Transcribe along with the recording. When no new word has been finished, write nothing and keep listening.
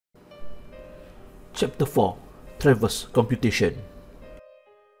Chapter 4 Traverse Computation.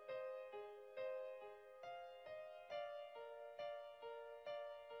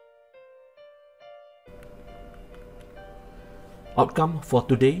 Outcome for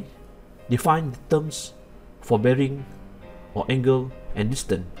today: define the terms for bearing or angle and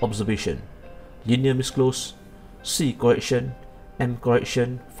distance observation, linear misclose, C correction, M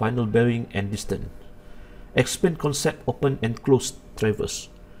correction, final bearing and distance. Explain concept open and closed traverse.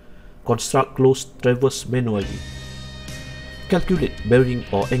 Construct closed traverse manually. Calculate bearing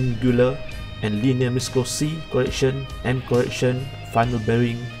or angular and linear misclose C correction, M correction, final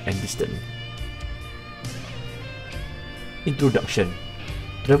bearing and distance. Introduction.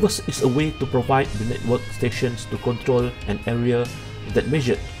 Traverse is a way to provide the network stations to control an area that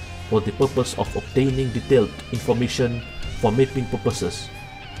measured for the purpose of obtaining detailed information for mapping purposes.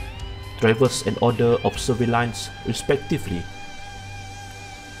 Traverse and order of survey lines respectively.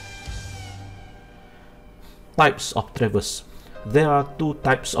 Types of traverse. There are two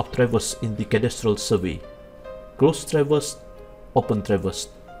types of traverse in the cadastral survey: closed traverse, open traverse.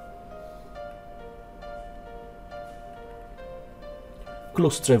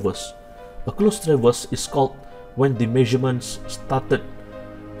 Closed traverse. A closed traverse is called when the measurements started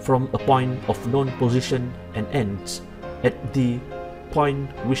from a point of known position and ends at the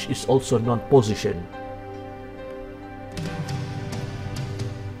point which is also known position.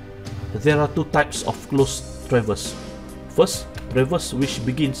 There are two types of closed traverse. First, traverse which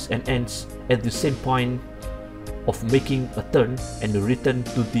begins and ends at the same point of making a turn and return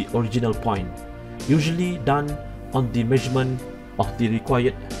to the original point, usually done on the measurement of the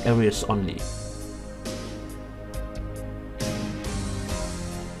required areas only.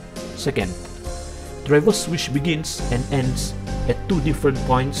 Second, traverse which begins and ends at two different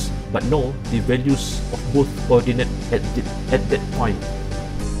points but know the values of both coordinate at that point.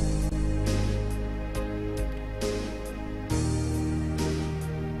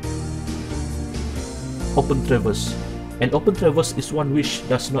 Open traverse. An open traverse is one which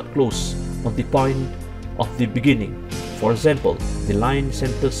does not close on the point of the beginning. For example, the line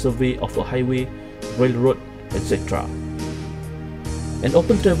center survey of a highway, railroad, etc. An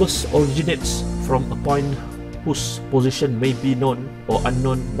open traverse originates from a point whose position may be known or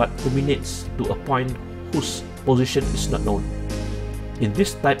unknown but terminates to a point whose position is not known. In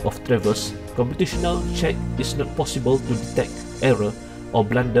this type of traverse, computational check is not possible to detect error or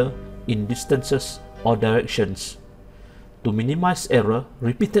blunder in distances or directions. To minimize error,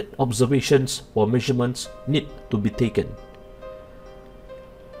 repeated observations or measurements need to be taken.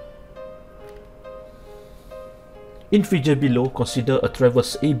 In figure below, consider a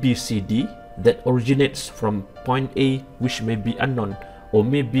traverse ABCD that originates from point A, which may be unknown or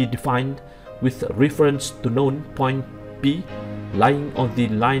may be defined with reference to known point P lying on the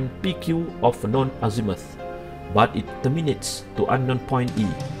line PQ of known azimuth, but it terminates to unknown point E.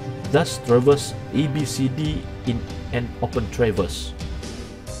 Thus, traverse ABCD in an open traverse.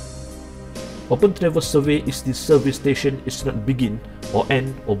 Open traverse survey is the survey station is not begin or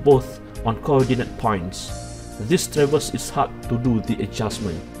end or both on coordinate points. This traverse is hard to do the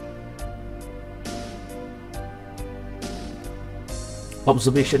adjustment.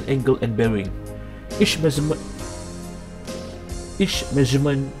 Observation angle and bearing. Each measurement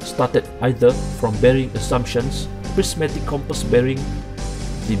started either from bearing assumptions, prismatic compass bearing,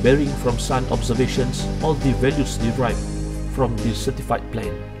 the bearing from sun observations, or the values derived from the certified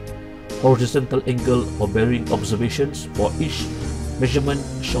plane. Horizontal angle or bearing observations for each measurement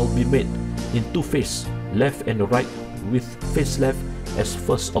shall be made in two phases, left and right, with face left as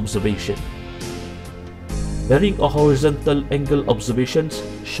first observation. Bearing or horizontal angle observations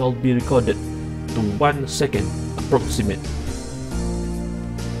shall be recorded to 1 second approximate.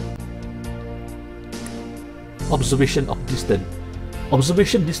 Observation of distance.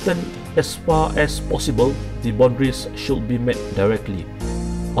 Observation distance, as far as possible, the boundaries should be met directly.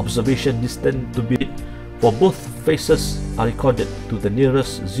 Observation distance to be for both phases are recorded to the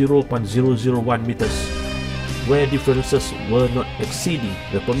nearest 0.001 meters, where differences were not exceeding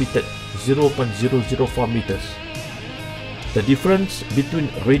the permitted 0.004 meters. The difference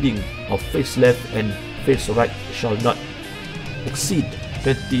between reading of face left and face right shall not exceed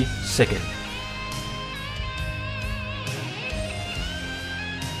 20 seconds.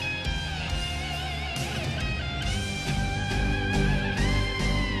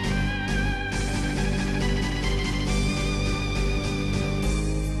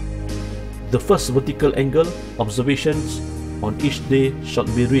 The first vertical angle observations on each day shall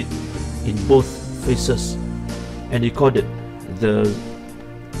be read in both phases and recorded the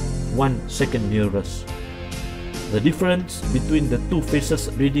 1 second nearest. The difference between the two phases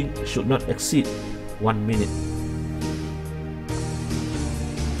reading should not exceed 1 minute.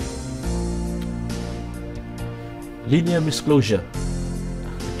 Linear misclosure.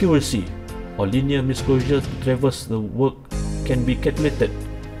 Accuracy or linear misclosure to traverse the work can be calculated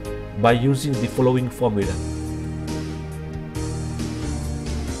by using the following formula.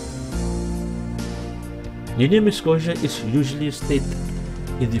 Linear misclosure is usually stated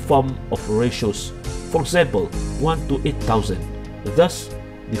in the form of ratios, for example 1 to 8,000. Thus,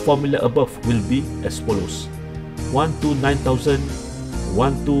 the formula above will be as follows: 1 to 9,000,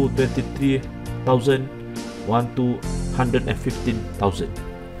 1 to 23,000, 1 to 115,000.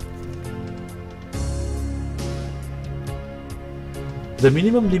 The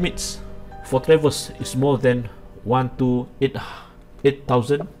minimum limits for traverse is more than 1 to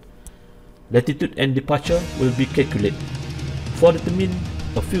 8,000. Latitude and departure will be calculated. For determine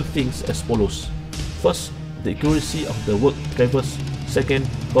a few things as follows: first, the accuracy of the work traverse; second,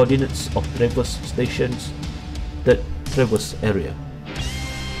 coordinates of traverse stations; third, traverse area.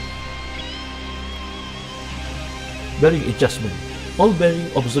 Bearing adjustment. All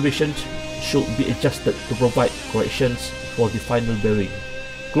bearing observations should be adjusted to provide corrections for the final bearing.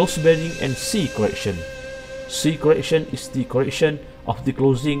 Close bearing and C correction. C correction is the correction of the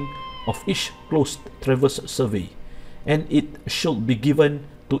closing of each closed traverse survey, and it should be given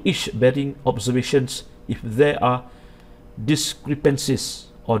to each bearing observations if there are discrepancies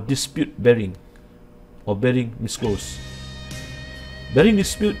or dispute bearing or bearing misclose. Bearing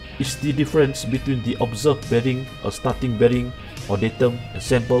dispute is the difference between the observed bearing or starting bearing or datum.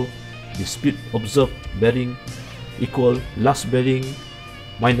 Example, dispute observed bearing equal last bearing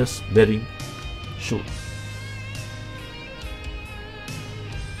minus bearing should.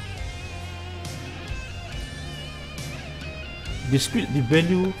 Dispute. The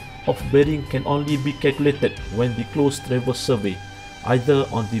value of bearing can only be calculated when the closed traverse survey, either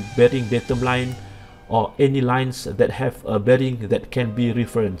on the bearing datum line or any lines that have a bearing that can be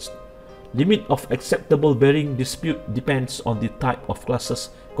referenced. Limit of acceptable bearing dispute depends on the type of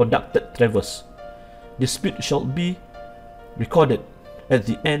classes conducted traverse. Dispute shall be recorded at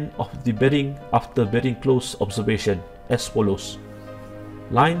the end of the bearing after bearing close observation as follows: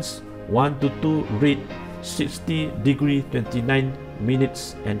 lines 1 to 2 read 60 degree 29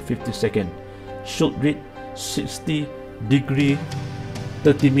 minutes and 50 seconds, should read 60 degree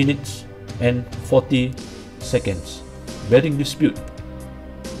 30 minutes and 40 seconds. Bearing dispute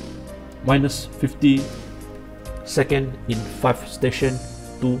minus 50 second in 5 station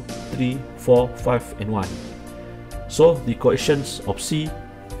 2, 3, 4, 5 and 1. So the coefficients of C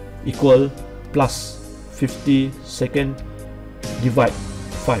equal plus 50 second divide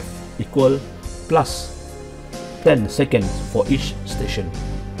 5 equal plus 10 seconds for each station.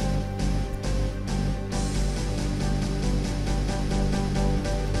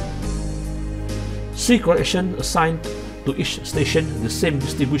 C correction assigned to each station the same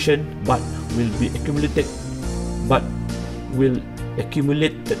distribution but will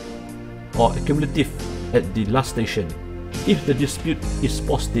accumulate or accumulative at the last station. If the dispute is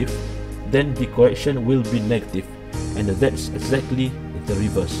positive, then the correction will be negative, and that's exactly the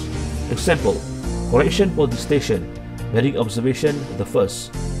reverse. Example, correction for the station bearing observation the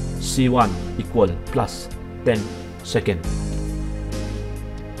first, C1 equal plus 10 second.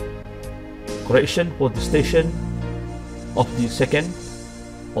 Correction for the station of the second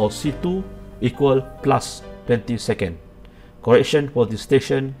or C2 equal plus 20 second. Correction for the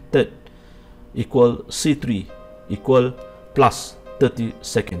station third equal C3 equal plus 30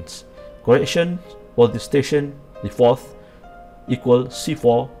 seconds. Correction for the station the fourth equal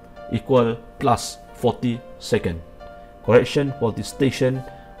C4 equal plus 40 second. Correction for the station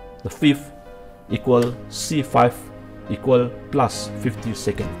the fifth equal C5 equal plus 50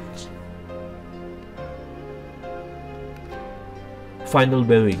 seconds. Final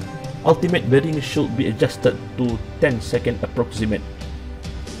bearing. Ultimate bearing should be adjusted to 10 second approximate.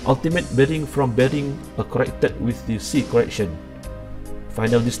 Ultimate bearing from bearing are corrected with the C correction.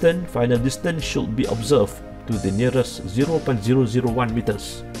 Final distance should be observed to the nearest 0.001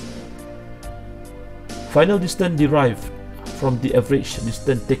 meters. Final distance derived from the average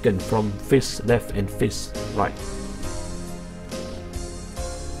distance taken from face left and face right.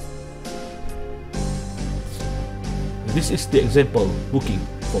 This is the example booking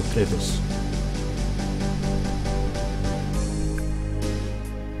for traverse.